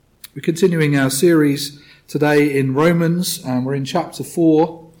We're continuing our series today in Romans, and we're in chapter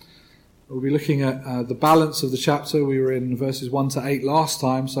 4. We'll be looking at the balance of the chapter. We were in verses 1 to 8 last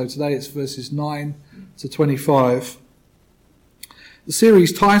time, so today it's verses 9 to 25. The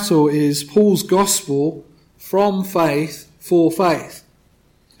series title is Paul's Gospel from Faith for Faith.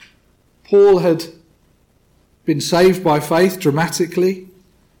 Paul had been saved by faith dramatically.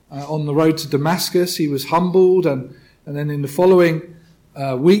 On the road to Damascus, he was humbled, and then in the following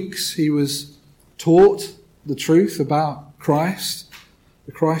weeks, he was taught the truth about Christ,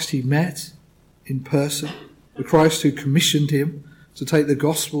 the Christ he met in person, the Christ who commissioned him to take the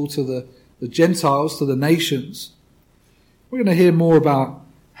gospel to the Gentiles, to the nations. We're going to hear more about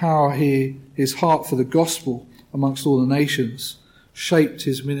how his heart for the gospel amongst all the nations shaped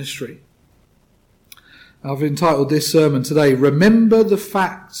his ministry. I've entitled this sermon today, Remember the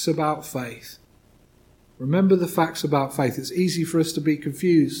Facts About Faith. Remember the facts about faith. It's easy for us to be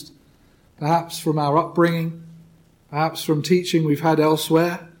confused, perhaps from our upbringing, perhaps from teaching we've had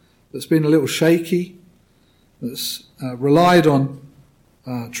elsewhere that's been a little shaky, that's relied on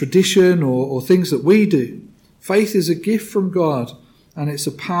tradition or things that we do. Faith is a gift from God, and it's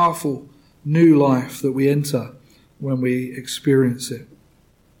a powerful new life that we enter when we experience it.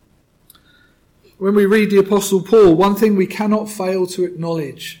 When we read the Apostle Paul, one thing we cannot fail to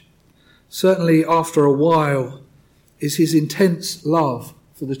acknowledge, certainly after a while, is his intense love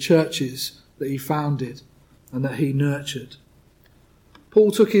for the churches that he founded and that he nurtured.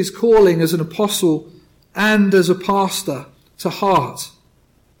 Paul took his calling as an apostle and as a pastor to heart.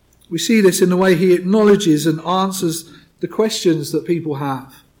 We see this in the way he acknowledges and answers the questions that people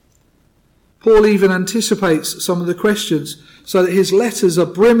have. Paul even anticipates some of the questions so that his letters are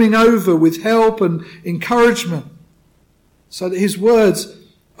brimming over with help and encouragement, so that his words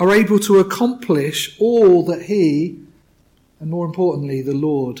are able to accomplish all that he, and more importantly, the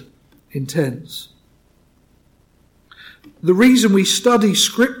Lord, intends. The reason we study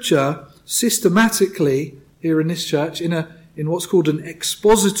Scripture systematically here in this church in what's called an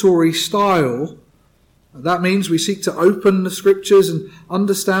expository style, that means we seek to open the Scriptures and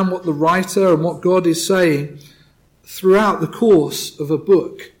understand what the writer and what God is saying throughout the course of a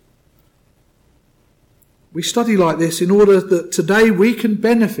book. We study like this in order that today we can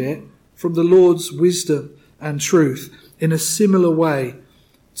benefit from the Lord's wisdom and truth in a similar way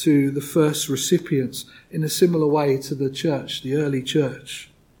to the first recipients, in a similar way to the church, the early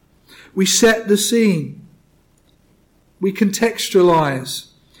church. We set the scene. We contextualize.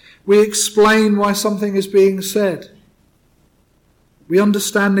 We explain why something is being said. We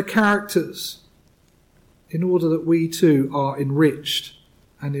understand the characters in order that we too are enriched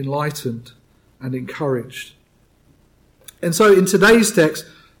and enlightened and encouraged. And so in today's text,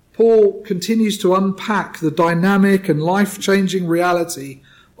 Paul continues to unpack the dynamic and life-changing reality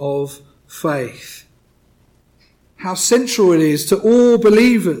of faith. How central it is to all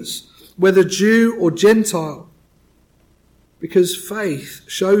believers, whether Jew or Gentile, because faith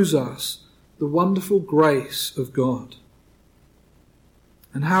shows us the wonderful grace of God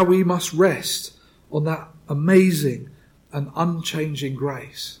and how we must rest on that amazing and unchanging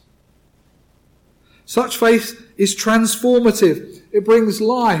grace. Such faith is transformative. It brings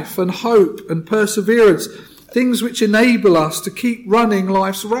life and hope and perseverance, things which enable us to keep running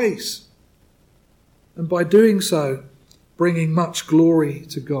life's race, and by doing so, bringing much glory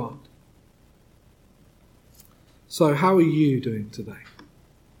to God. So how are you doing today?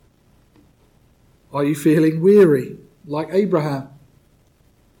 Are you feeling weary, like Abraham?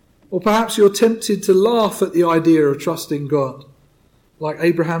 Or perhaps you're tempted to laugh at the idea of trusting God, like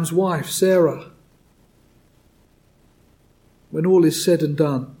Abraham's wife, Sarah. When all is said and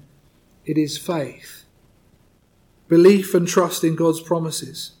done, it is faith, belief and trust in God's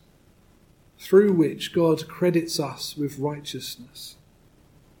promises, through which God credits us with righteousness.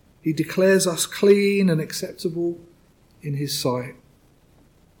 He declares us clean and acceptable in his sight.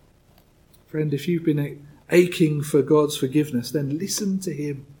 Friend, if you've been aching for God's forgiveness, then listen to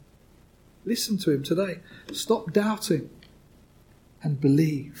him. Listen to him today. Stop doubting and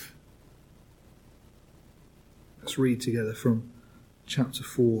believe. Let's read together from chapter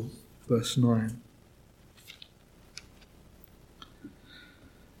 4, verse 9.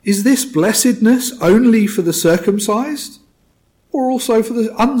 Is this blessedness only for the circumcised, or also for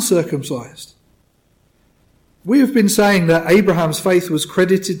the uncircumcised? We have been saying that Abraham's faith was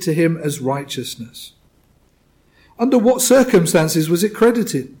credited to him as righteousness. Under what circumstances was it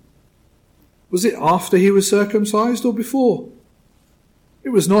credited? Was it after he was circumcised or before? It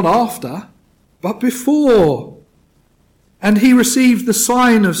was not after, but before. And he received the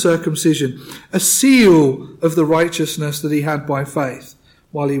sign of circumcision, a seal of the righteousness that he had by faith,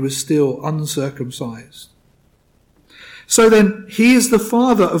 while he was still uncircumcised. So then, he is the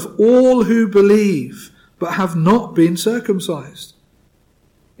father of all who believe, but have not been circumcised,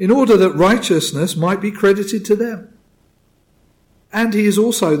 in order that righteousness might be credited to them. And he is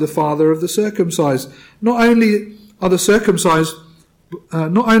also the father of the circumcised. Not only who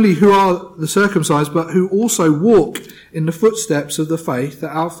are the circumcised, but who also walk in the footsteps of the faith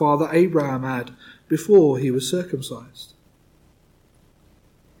that our father Abraham had before he was circumcised.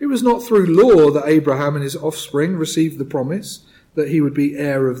 It was not through law that Abraham and his offspring received the promise that he would be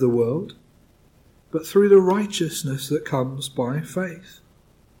heir of the world, but through the righteousness that comes by faith.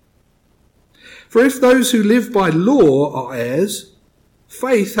 For if those who live by law are heirs,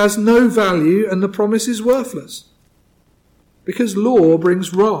 faith has no value and the promise is worthless, because law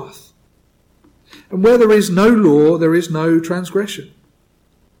brings wrath. And where there is no law, there is no transgression.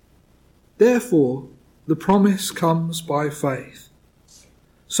 Therefore, the promise comes by faith,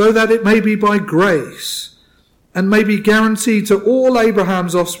 so that it may be by grace, and may be guaranteed to all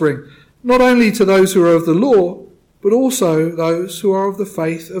Abraham's offspring, not only to those who are of the law, but also those who are of the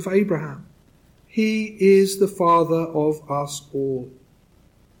faith of Abraham. He is the father of us all.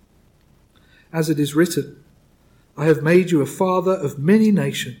 As it is written, I have made you a father of many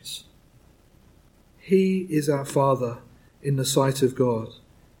nations. He is our Father in the sight of God,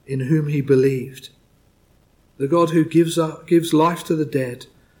 in whom he believed, the God who gives life to the dead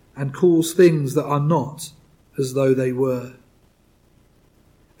and calls things that are not as though they were.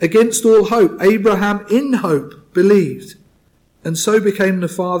 Against all hope, Abraham in hope believed, and so became the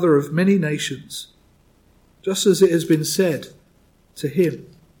father of many nations, just as it has been said to him,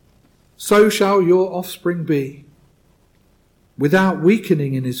 so shall your offspring be. Without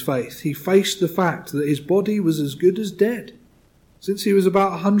weakening in his faith, he faced the fact that his body was as good as dead, since he was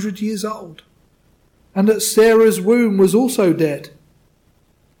about 100 years old, and that Sarah's womb was also dead.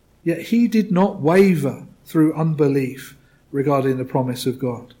 Yet he did not waver through unbelief regarding the promise of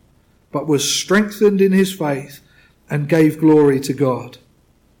God, but was strengthened in his faith and gave glory to God,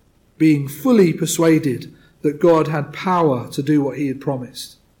 being fully persuaded that God had power to do what he had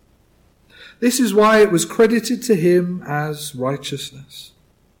promised. This is why it was credited to him as righteousness.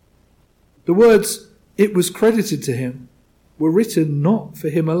 The words, "it was credited to him," were written not for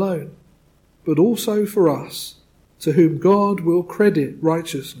him alone, but also for us, to whom God will credit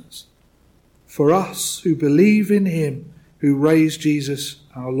righteousness, for us who believe in him who raised Jesus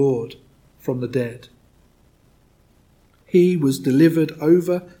our Lord from the dead. He was delivered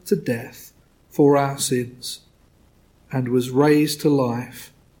over to death for our sins and was raised to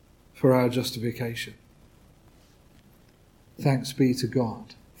life for our justification. Thanks be to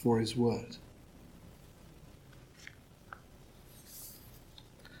God for his word.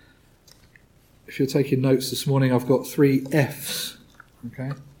 If you're taking notes this morning, I've got 3 F's.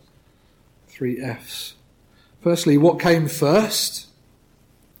 Okay? 3 F's. Firstly, what came first?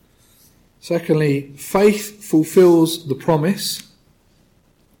 Secondly, faith fulfills the promise.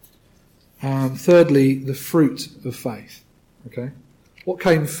 And thirdly, the fruit of faith. Okay? What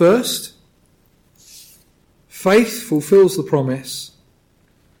came first? Faith fulfills the promise.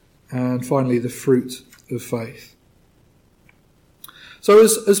 And finally, the fruit of faith. So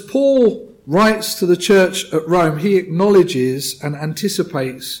as Paul writes to the church at Rome, he acknowledges and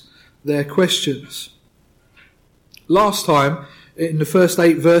anticipates their questions. Last time, in the first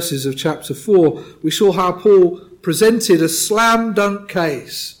 8 verses of chapter 4, we saw how Paul presented a slam dunk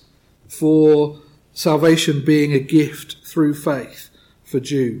case for salvation being a gift through faith for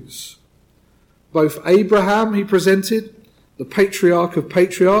Jews. Both Abraham, he presented, the patriarch of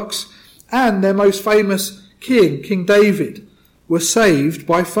patriarchs, and their most famous king, King David, were saved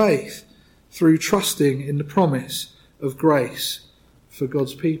by faith through trusting in the promise of grace for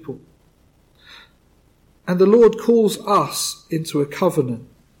God's people. And the Lord calls us into a covenant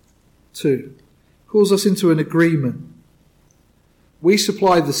too, calls us into an agreement. We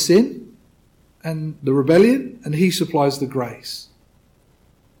supply the sin and the rebellion, and he supplies the grace.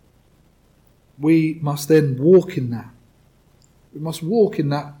 We must then walk in that. We must walk in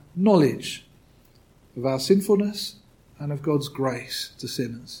that knowledge of our sinfulness and of God's grace to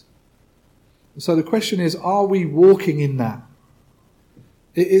sinners. And so the question is, are we walking in that?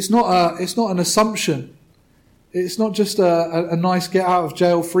 It's not an assumption. It's not just a nice get out of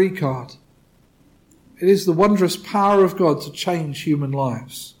jail free card. It is the wondrous power of God to change human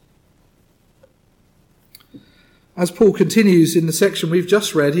lives. As Paul continues in the section we've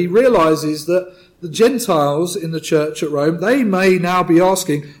just read, he realizes that the Gentiles in the church at Rome, they may now be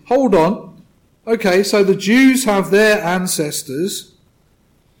asking, hold on, okay, so the Jews have their ancestors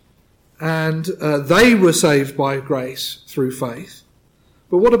and they were saved by grace through faith.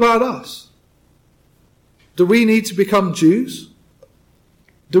 But what about us? Do we need to become Jews?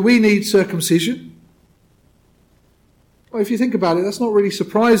 Do we need circumcision? Well, if you think about it, that's not really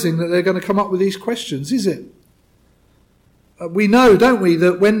surprising that they're going to come up with these questions, is it? We know, don't we,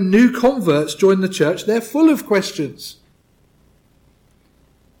 that when new converts join the church, they're full of questions.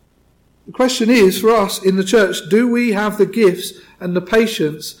 The question is, for us in the church, do we have the gifts and the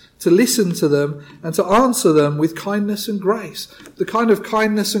patience to listen to them and to answer them with kindness and grace? The kind of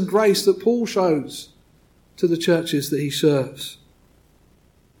kindness and grace that Paul shows to the churches that he serves.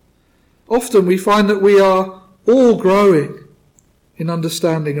 Often we find that we are all growing in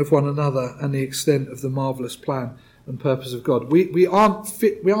understanding of one another and the extent of the marvellous plan and purpose of God. We aren't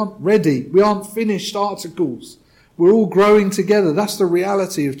fit, we aren't ready, we aren't finished articles. We're all growing together. That's the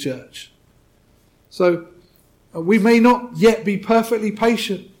reality of church. So we may not yet be perfectly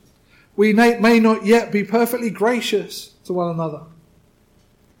patient. We may not yet be perfectly gracious to one another.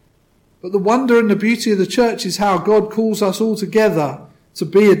 But the wonder and the beauty of the church is how God calls us all together to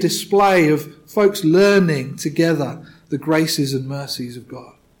be a display of folks learning together the graces and mercies of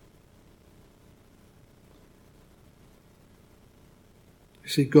God. You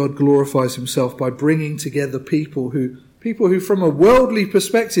see, God glorifies himself by bringing together people who from a worldly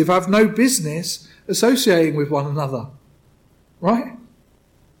perspective have no business associating with one another. Right?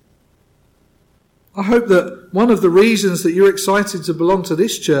 I hope that one of the reasons that you're excited to belong to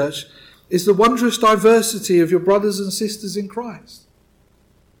this church is the wondrous diversity of your brothers and sisters in Christ.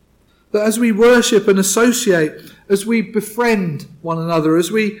 That as we worship and associate, as we befriend one another, as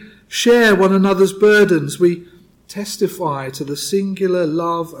we share one another's burdens, we testify to the singular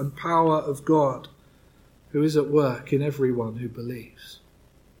love and power of God who is at work in everyone who believes.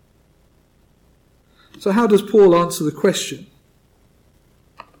 So how does Paul answer the question?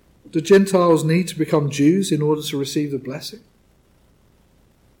 Do Gentiles need to become Jews in order to receive the blessing?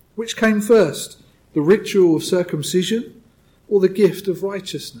 Which came first, the ritual of circumcision or the gift of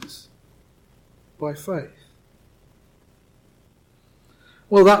righteousness by faith?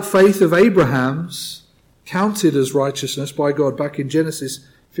 Well, that faith of Abraham's counted as righteousness by God back in Genesis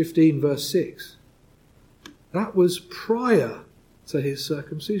 15 verse 6. That was prior to his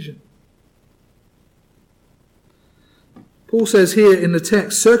circumcision. Paul says here in the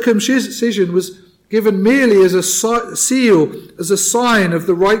text, circumcision was given merely as a seal, as a sign of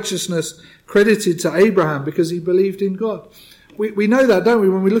the righteousness credited to Abraham because he believed in God. We know that, don't we?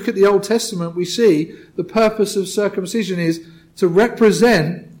 When we look at the Old Testament, we see the purpose of circumcision is to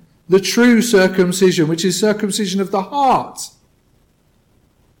represent the true circumcision, which is circumcision of the heart.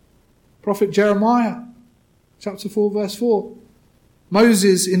 Prophet Jeremiah, chapter 4, verse 4.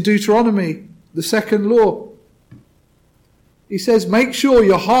 Moses in Deuteronomy, the second law. He says, make sure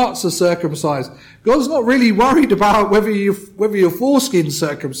your hearts are circumcised. God's not really worried about whether your foreskin's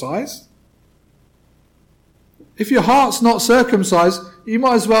circumcised. If your heart's not circumcised, you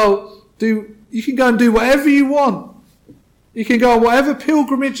might as well you can go and do whatever you want. You can go on whatever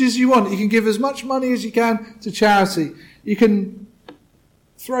pilgrimages you want. You can give as much money as you can to charity. You can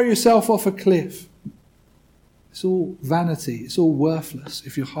throw yourself off a cliff. It's all vanity. It's all worthless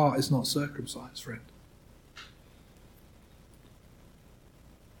if your heart is not circumcised, friend.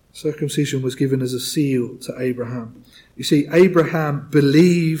 Circumcision was given as a seal to Abraham. You see, Abraham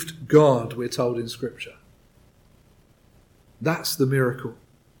believed God, we're told in Scripture. That's the miracle.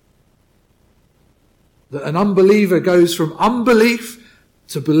 That an unbeliever goes from unbelief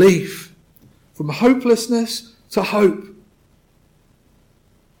to belief, from hopelessness to hope.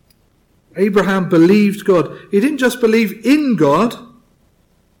 Abraham believed God. He didn't just believe in God.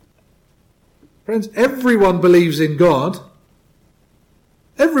 Friends, everyone believes in God.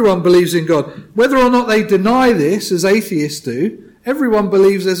 Everyone believes in God. Whether or not they deny this, as atheists do, everyone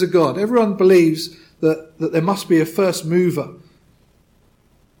believes there's a God. Everyone believes that there must be a first mover.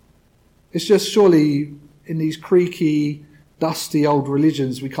 It's just surely in these creaky, dusty old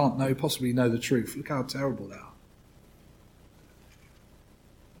religions we can't possibly know the truth. Look how terrible they are.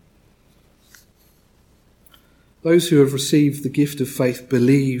 Those who have received the gift of faith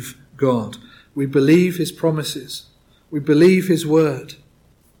believe God. We believe his promises. We believe his word.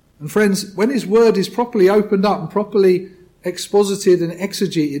 And friends, when his word is properly opened up and properly exposited and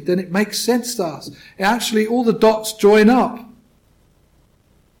exegeted, then it makes sense to us. All the dots join up.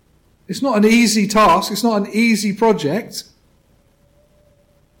 It's not an easy task. It's not an easy project.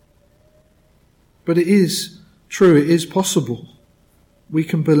 But it is true. It is possible. We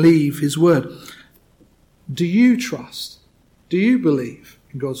can believe his word. Do you trust? Do you believe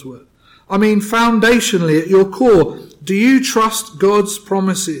in God's word? I mean, foundationally, at your core, do you trust God's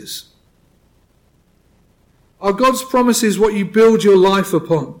promises? Are God's promises what you build your life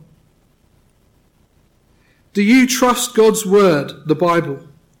upon? Do you trust God's word, the Bible?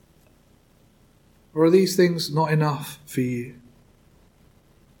 Or are these things not enough for you?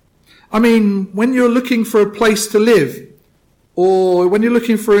 I mean, when you're looking for a place to live, or when you're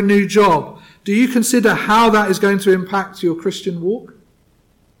looking for a new job, do you consider how that is going to impact your Christian walk?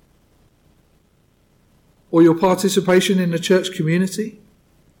 Or your participation in the church community?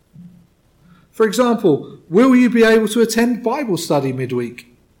 For example, will you be able to attend Bible study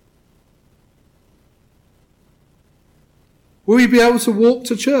midweek? Will you be able to walk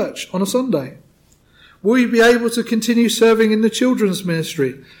to church on a Sunday? Will you be able to continue serving in the children's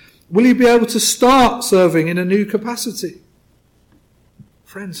ministry? Will you be able to start serving in a new capacity?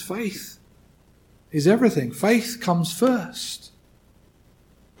 Friends, faith is everything. Faith comes first.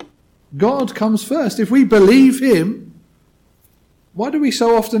 God comes first. If we believe him, why do we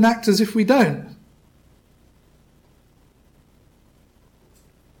so often act as if we don't?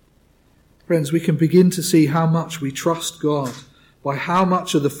 Friends, we can begin to see how much we trust God by how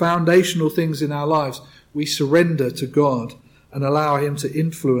much of the foundational things in our lives we surrender to God and allow him to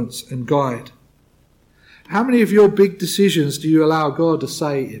influence and guide. How many of your big decisions do you allow God to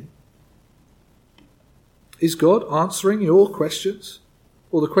say in? Is God answering your questions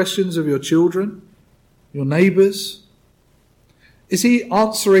or the questions of your children, your neighbours? Is he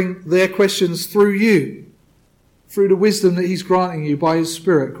answering their questions through you, through the wisdom that he's granting you by his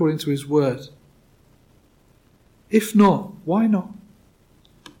Spirit according to his word? If not, why not?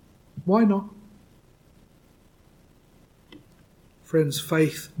 Why not? Friends,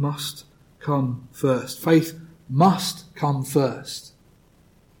 faith must come first. Faith must come first.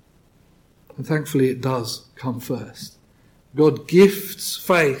 And thankfully it does come first. God gifts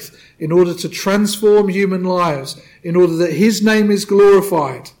faith in order to transform human lives, in order that his name is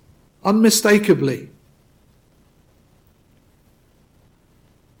glorified, unmistakably.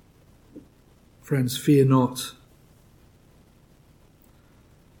 Friends, fear not.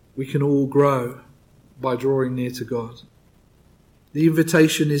 We can all grow by drawing near to God. The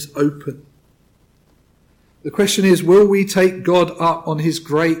invitation is open. The question is, will we take God up on his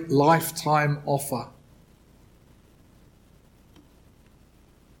great lifetime offer?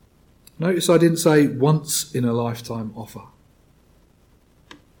 Notice I didn't say once in a lifetime offer.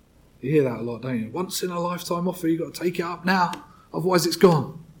 You hear that a lot, don't you? Once in a lifetime offer, you've got to take it up now, otherwise it's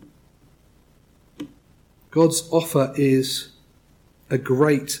gone. God's offer is a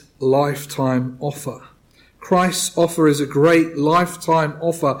great lifetime offer. Christ's offer is a great lifetime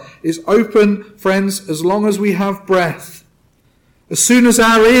offer. It's open, friends, as long as we have breath. As soon as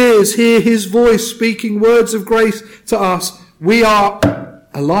our ears hear his voice speaking words of grace to us, we are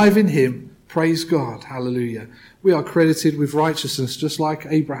alive in him. Praise God. Hallelujah. We are credited with righteousness, just like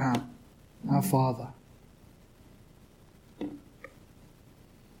Abraham, our father.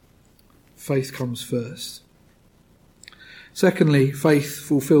 Faith comes first. Secondly, faith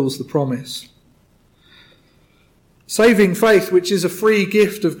fulfills the promise. Saving faith, which is a free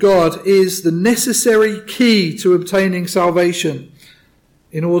gift of God, is the necessary key to obtaining salvation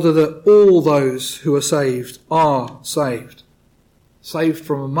in order that all those who are saved are saved. Saved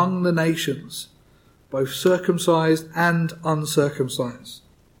from among the nations, both circumcised and uncircumcised.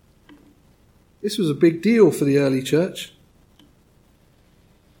 This was a big deal for the early church.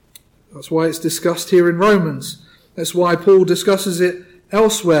 That's why it's discussed here in Romans. That's why Paul discusses it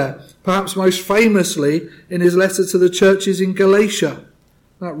elsewhere, perhaps most famously in his letter to the churches in Galatia,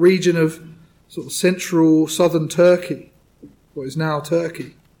 that region of sort of central southern Turkey, what is now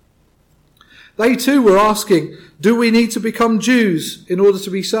Turkey. They too were asking, do we need to become Jews in order to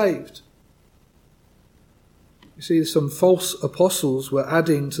be saved? You see, some false apostles were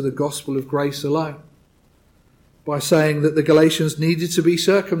adding to the gospel of grace alone by saying that the Galatians needed to be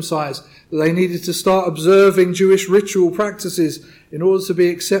circumcised, that they needed to start observing Jewish ritual practices in order to be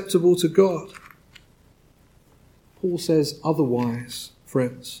acceptable to God. Paul says otherwise,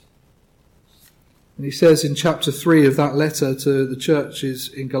 friends. And he says in chapter 3 of that letter to the churches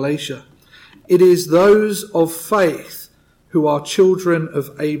in Galatia, it is those of faith who are children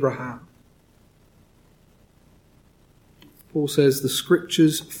of Abraham. Paul says the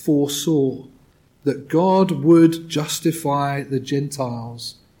scriptures foresaw that God would justify the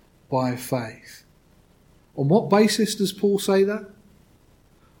Gentiles by faith. On what basis does Paul say that?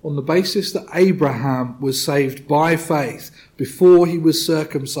 On the basis that Abraham was saved by faith before he was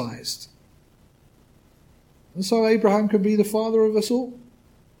circumcised. And so Abraham can be the father of us all.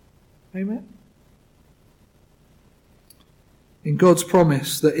 Amen. In God's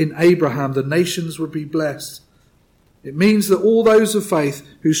promise that in Abraham the nations would be blessed, It means that all those of faith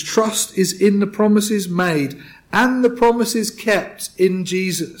whose trust is in the promises made and the promises kept in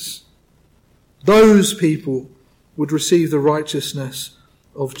Jesus, those people would receive the righteousness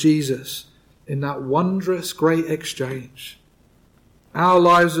of Jesus in that wondrous great exchange. Our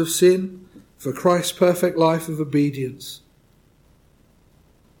lives of sin for Christ's perfect life of obedience,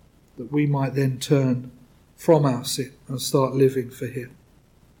 that we might then turn from our sin and start living for him.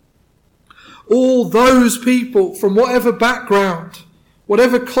 All those people from whatever background,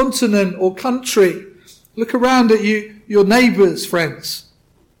 whatever continent or country, look around at you, your neighbours, friends,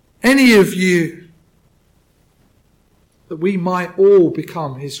 any of you, that we might all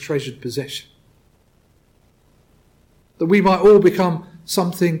become his treasured possession. That we might all become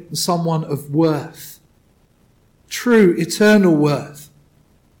someone of worth. True, eternal worth.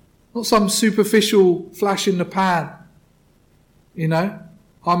 Not some superficial flash in the pan. You know,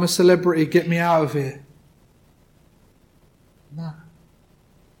 I'm a celebrity, get me out of here. No.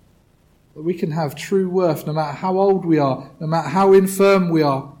 That we can have true worth no matter how old we are, no matter how infirm we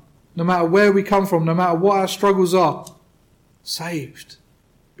are, no matter where we come from, no matter what our struggles are. Saved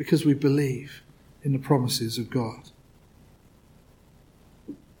because we believe in the promises of God.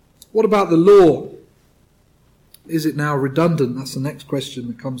 What about the law? Is it now redundant? That's the next question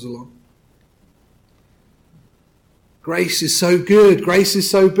that comes along. Grace is so good. Grace is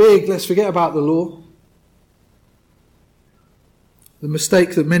so big. Let's forget about the law. The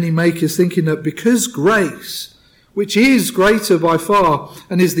mistake that many make is thinking that because grace, which is greater by far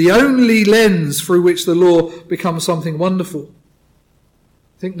and is the only lens through which the law becomes something wonderful,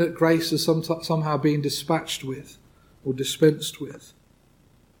 think that grace is somehow being dispatched with or dispensed with.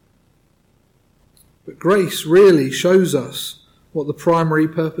 But grace really shows us what the primary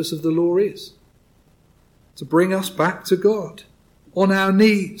purpose of the law is. To bring us back to God on our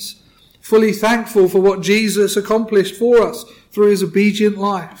knees, fully thankful for what Jesus accomplished for us through his obedient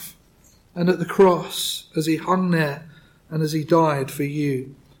life and at the cross as he hung there and as he died for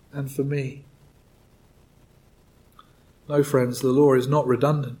you and for me. No, friends, the law is not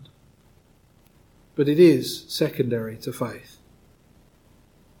redundant, but it is secondary to faith.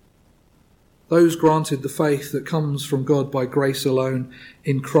 Those granted the faith that comes from God by grace alone,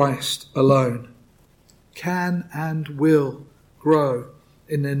 in Christ alone, can and will grow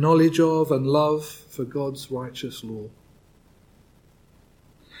in their knowledge of and love for God's righteous law.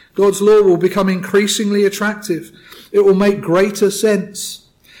 God's law will become increasingly attractive. It will make greater sense.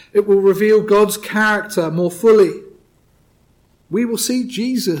 It will reveal God's character more fully. We will see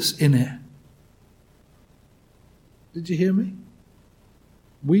Jesus in it. Did you hear me?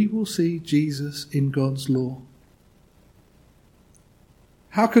 We will see Jesus in God's law.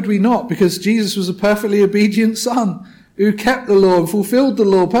 How could we not? Because Jesus was a perfectly obedient son who kept the law and fulfilled the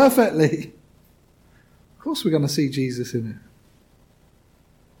law perfectly. Of course we're going to see Jesus in it.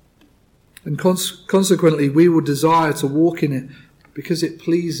 And consequently, we will desire to walk in it because it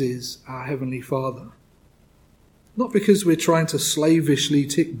pleases our Heavenly Father. Not because we're trying to slavishly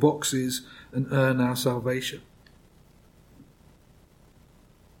tick boxes and earn our salvation.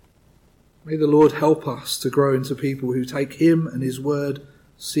 May the Lord help us to grow into people who take him and his word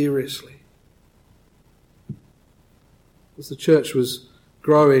seriously. As the church was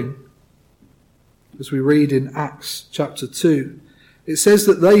growing, as we read in Acts chapter 2, it says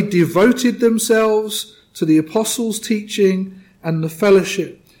that they devoted themselves to the apostles' teaching and the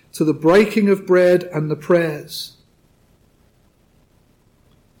fellowship, to the breaking of bread and the prayers.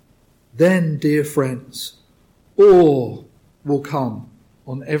 Then, dear friends, awe will come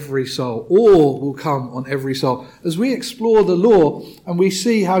on every soul. Awe will come on every soul. As we explore the law and we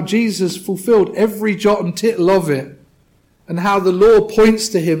see how Jesus fulfilled every jot and tittle of it, and how the law points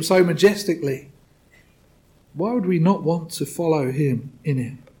to him so majestically, why would we not want to follow him in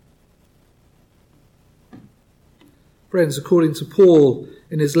it? Friends, according to Paul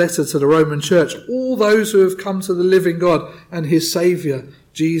in his letter to the Roman church, all those who have come to the living God and his Saviour,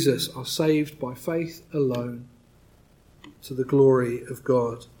 Jesus, are saved by faith alone, to the glory of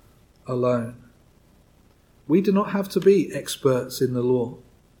God alone. We do not have to be experts in the law.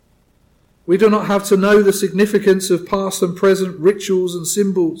 We do not have to know the significance of past and present rituals and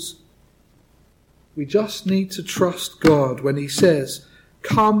symbols. We just need to trust God when he says,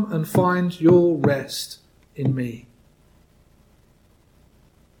 "Come and find your rest in me."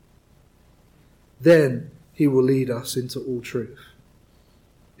 Then he will lead us into all truth.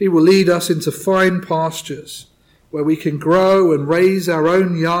 He will lead us into fine pastures where we can grow and raise our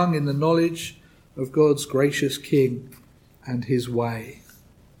own young in the knowledge of God's gracious King and his way.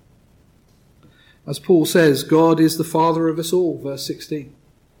 As Paul says, God is the Father of us all, verse 16.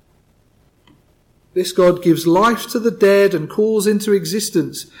 This God gives life to the dead and calls into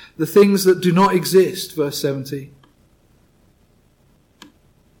existence the things that do not exist. Verse 70.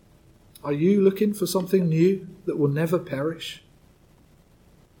 Are you looking for something new that will never perish,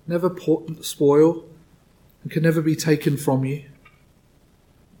 never spoil, and can never be taken from you?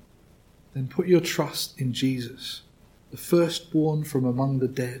 Then put your trust in Jesus, the firstborn from among the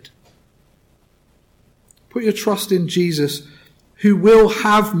dead. Put your trust in Jesus, who will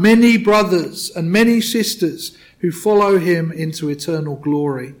have many brothers and many sisters who follow him into eternal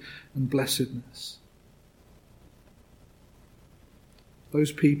glory and blessedness.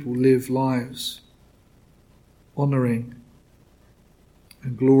 Those people live lives honouring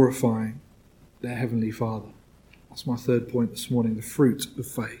and glorifying their Heavenly Father. That's my third point this morning, the fruit of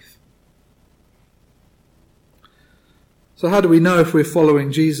faith. So how do we know if we're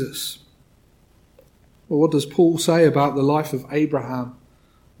following Jesus? Well, what does Paul say about the life of Abraham,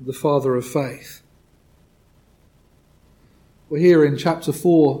 the father of faith? Well, here in chapter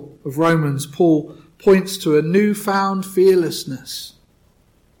 4 of Romans, Paul points to a newfound fearlessness.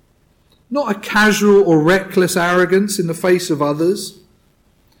 Not a casual or reckless arrogance in the face of others,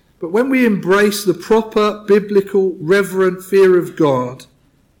 but when we embrace the proper, biblical, reverent fear of God,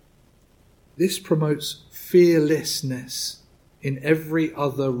 this promotes fearlessness in every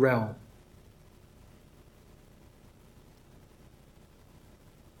other realm.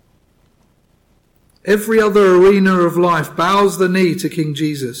 Every other arena of life bows the knee to King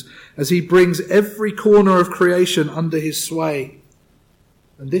Jesus as he brings every corner of creation under his sway.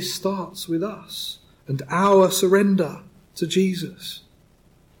 And this starts with us and our surrender to Jesus.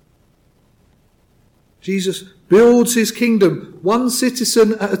 Jesus builds his kingdom one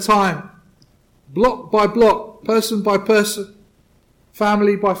citizen at a time, block by block, person by person,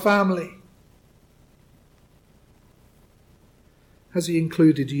 family by family. Has he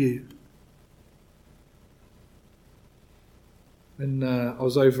included you? When I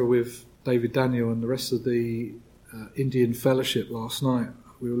was over with David Daniel and the rest of the Indian Fellowship last night,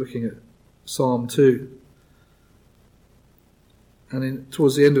 we were looking at Psalm 2. And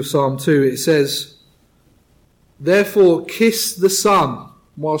towards the end of Psalm 2 it says, "Therefore kiss the Son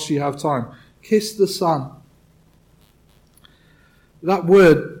whilst you have time." Kiss the Son. That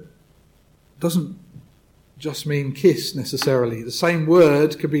word doesn't just mean kiss necessarily. The same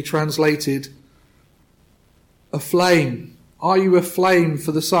word could be translated aflame. Are you aflame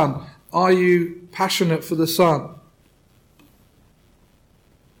for the Son? Are you passionate for the Son?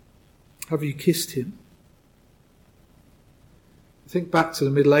 Have you kissed him? Think back to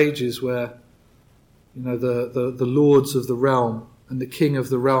the Middle Ages where, the lords of the realm and the king of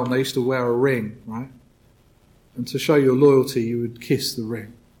the realm, they used to wear a ring, right? And to show your loyalty, you would kiss the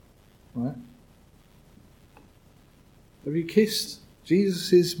ring, right? Have you kissed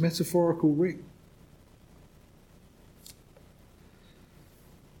Jesus' metaphorical ring?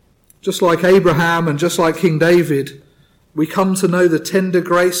 Just like Abraham and just like King David, we come to know the tender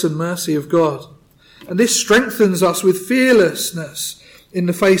grace and mercy of God. And this strengthens us with fearlessness in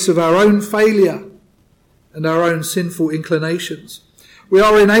the face of our own failure and our own sinful inclinations. We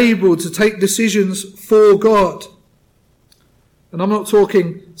are enabled to take decisions for God. And I'm not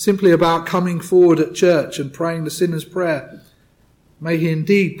talking simply about coming forward at church and praying the sinner's prayer. May he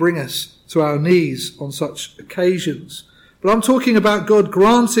indeed bring us to our knees on such occasions. But I'm talking about God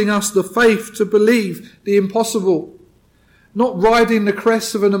granting us the faith to believe the impossible. Not riding the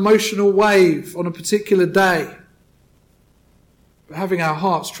crest of an emotional wave on a particular day, but having our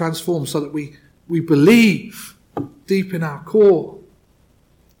hearts transformed so that we believe deep in our core.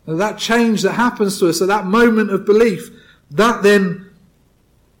 And that change that happens to us at that moment of belief, that then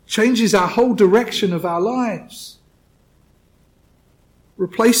changes our whole direction of our lives.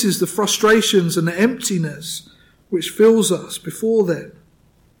 Replaces the frustrations and the emptiness which fills us before then.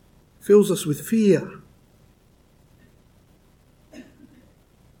 Fills us with fear.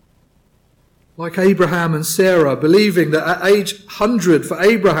 Like Abraham and Sarah, believing that at age 100 for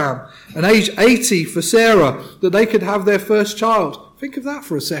Abraham and age 80 for Sarah, that they could have their first child. Think of that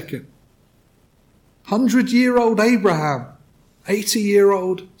for a second. 100-year-old Abraham,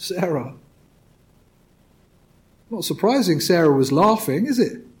 80-year-old Sarah. Not surprising Sarah was laughing, is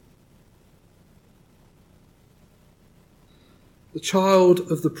it? The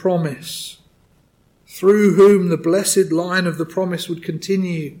child of the promise, through whom the blessed line of the promise would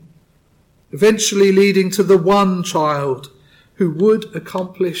continue, eventually leading to the one child who would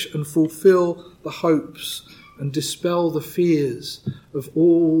accomplish and fulfill the hopes and dispel the fears of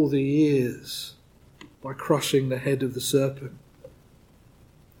all the years by crushing the head of the serpent.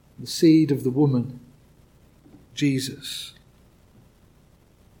 The seed of the woman, Jesus.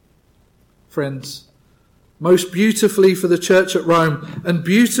 friends. Most beautifully for the church at Rome, and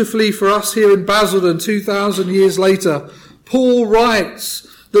beautifully for us here in Basildon 2,000 years later, Paul writes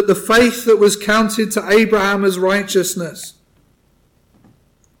that the faith that was counted to Abraham as righteousness,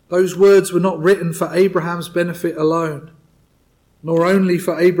 those words were not written for Abraham's benefit alone, nor only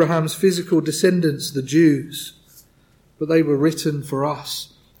for Abraham's physical descendants, the Jews, but they were written for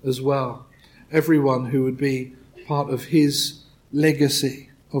us as well, everyone who would be part of his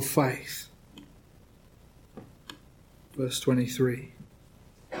legacy of faith. Verse 23.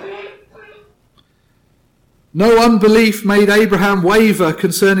 No unbelief made Abraham waver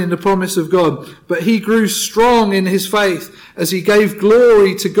concerning the promise of God, but he grew strong in his faith as he gave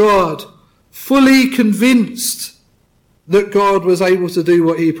glory to God, fully convinced that God was able to do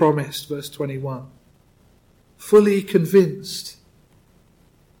what he promised. Verse 21. Fully convinced.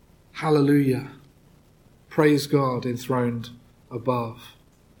 Hallelujah. Praise God enthroned above.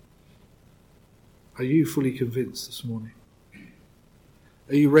 Are you fully convinced this morning?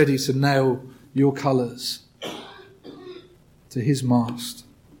 Are you ready to nail your colours to his mast?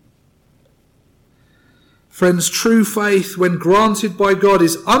 Friends, true faith, when granted by God,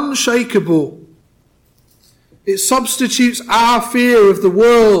 is unshakable. It substitutes our fear of the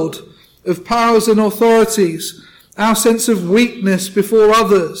world, of powers and authorities, our sense of weakness before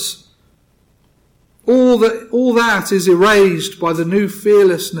others. All that is erased by the new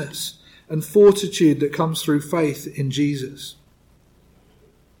fearlessness and fortitude that comes through faith in Jesus.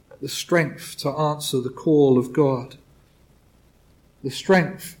 The strength to answer the call of God. The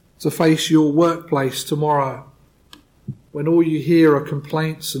strength to face your workplace tomorrow when all you hear are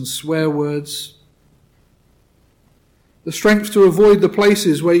complaints and swear words. The strength to avoid the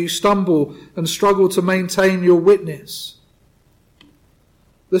places where you stumble and struggle to maintain your witness.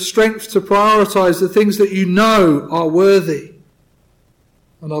 The strength to prioritise the things that you know are worthy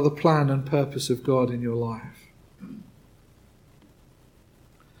and are the plan and purpose of God in your life.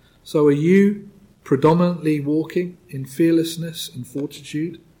 So are you predominantly walking in fearlessness and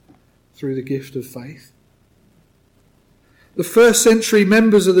fortitude through the gift of faith? The first century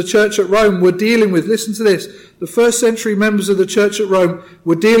members of the church at Rome were dealing with, listen to this, the first century members of the church at Rome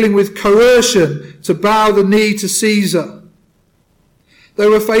were dealing with coercion to bow the knee to Caesar. They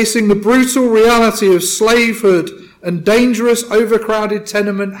were facing the brutal reality of slavehood and dangerous overcrowded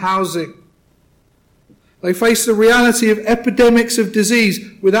tenement housing. They faced the reality of epidemics of disease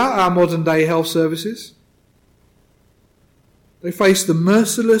without our modern day health services. They faced the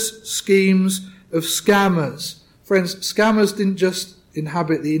merciless schemes of scammers. Friends, scammers didn't just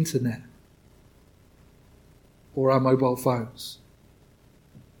inhabit the internet or our mobile phones.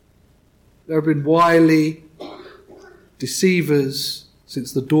 There have been wily deceivers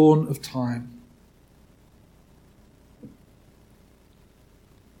since the dawn of time.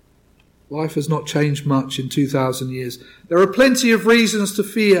 Life has not changed much in 2,000 years. There are plenty of reasons to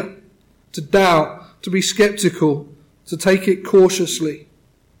fear, to doubt, to be sceptical, to take it cautiously.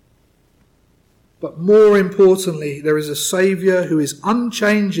 But more importantly, there is a Saviour who is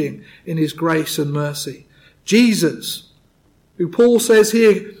unchanging in his grace and mercy. Jesus, who Paul says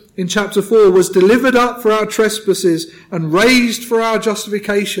here in chapter 4, was delivered up for our trespasses and raised for our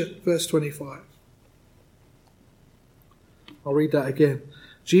justification. Verse 25. I'll read that again.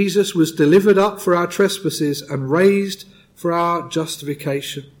 Jesus was delivered up for our trespasses and raised for our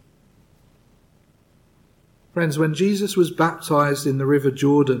justification. Friends, when Jesus was baptized in the river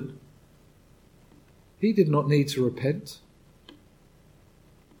Jordan, he did not need to repent.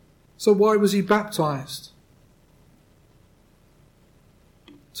 So why was he baptized?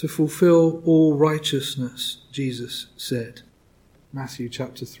 To fulfill all righteousness, Jesus said. Matthew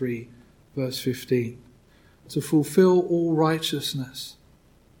chapter 3, verse 15. To fulfill all righteousness.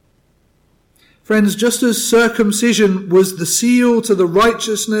 Friends, just as circumcision was the seal to the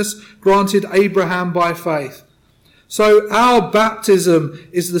righteousness granted Abraham by faith, so our baptism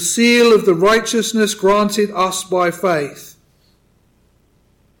is the seal of the righteousness granted us by faith.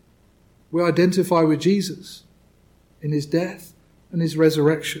 We identify with Jesus in his death and his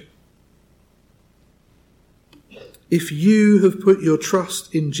resurrection. If you have put your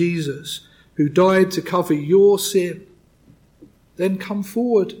trust in Jesus, who died to cover your sin, then come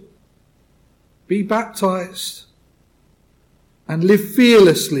forward, be baptized, and live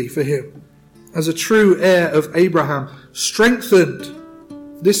fearlessly for him as a true heir of Abraham, strengthened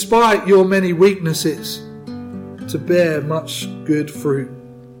despite your many weaknesses to bear much good fruit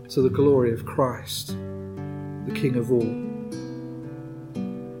to the glory of Christ, the King of all.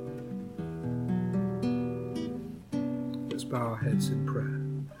 Let's bow our heads in prayer.